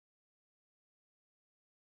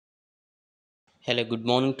Hello, good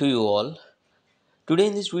morning to you all. Today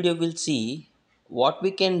in this video we'll see what we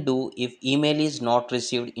can do if email is not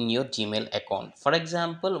received in your Gmail account. For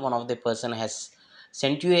example, one of the person has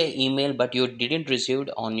sent you an email but you didn't receive it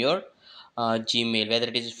on your Gmail, whether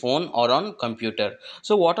it is phone or on computer.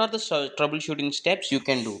 So what are the troubleshooting steps you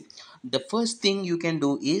can do? The first thing you can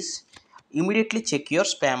do is immediately check your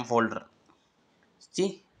spam folder.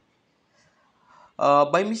 See,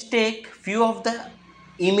 by mistake few of the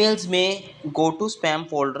emails may go to spam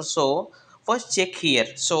folder, so first check here.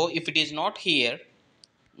 So if it is not here,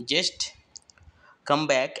 just come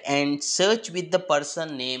back and search with the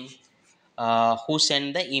person name who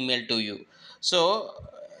sent the email to you. So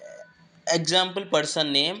example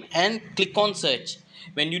person name and click on search.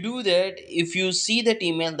 When you do that, if you see that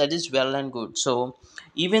email, that is well and good. So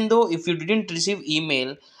even though if you didn't receive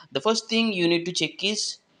email, the first thing you need to check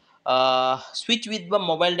is switch with the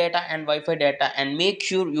mobile data and Wi-Fi data and make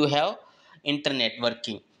sure you have internet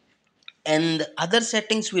working. And other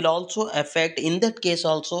settings will also affect. In that case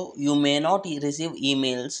also you may not receive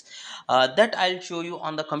emails. That I'll show you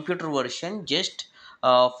on the computer version. Just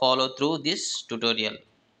follow through this tutorial.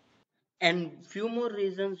 And few more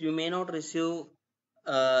reasons you may not receive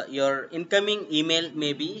your incoming email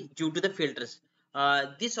may be due to the filters.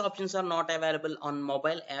 These options are not available on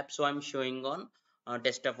mobile app, so I'm showing on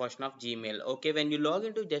desktop version of Gmail. Okay, when you log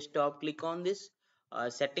into desktop, click on this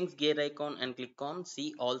settings gear icon and click on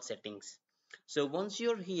see all settings. So once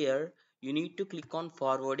you're here, you need to click on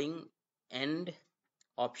forwarding and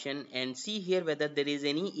option and see here whether there is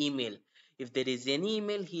any email. If there is any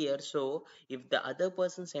email here, so if the other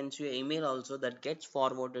person sends you an email also, that gets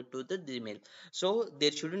forwarded to the Gmail. So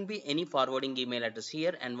there shouldn't be any forwarding email address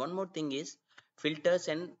here. And one more thing is filters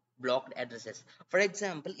and blocked addresses. For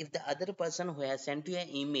example, if the other person who has sent you an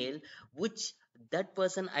email which that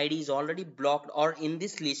person ID is already blocked or in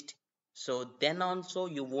this list, so then also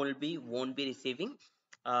you won't be receiving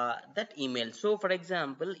that email. So for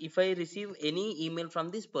example, if I receive any email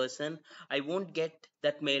from this person, I won't get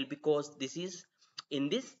that mail because this is in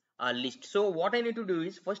this list. So what I need to do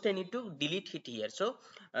is first I need to delete it here. So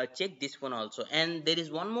check this one also. And there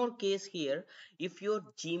is one more case here. If your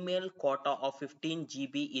Gmail quota of 15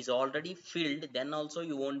 GB is already filled, then also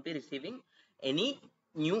you won't be receiving any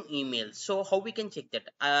new emails. So how we can check that?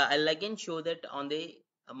 I'll again show that on the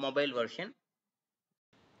mobile version.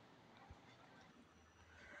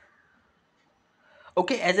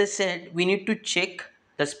 Okay, as I said, we need to check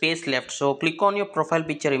the space left. So click on your profile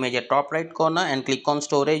picture image at top right corner and click on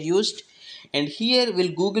storage used. And here will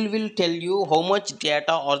Google will tell you how much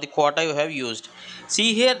data or the quota you have used.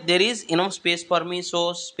 See here, there is enough space for me,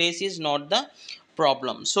 so space is not the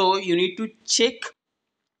problem. So you need to check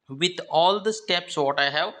with all the steps what I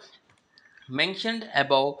have mentioned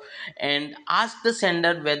above and ask the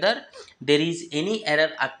sender whether there is any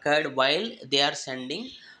error occurred while they are sending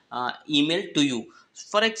email to you.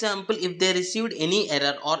 For example, if they received any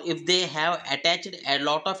error or if they have attached a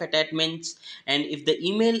lot of attachments and if the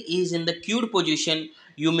email is in the queued position,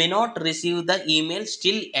 you may not receive the email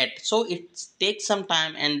still yet. So it takes some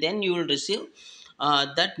time and then you will receive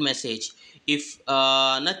that message. If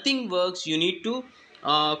nothing works, you need to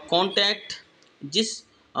contact this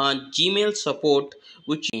Gmail support,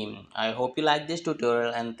 which I hope you like this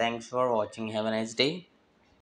tutorial and thanks for watching. Have a nice day.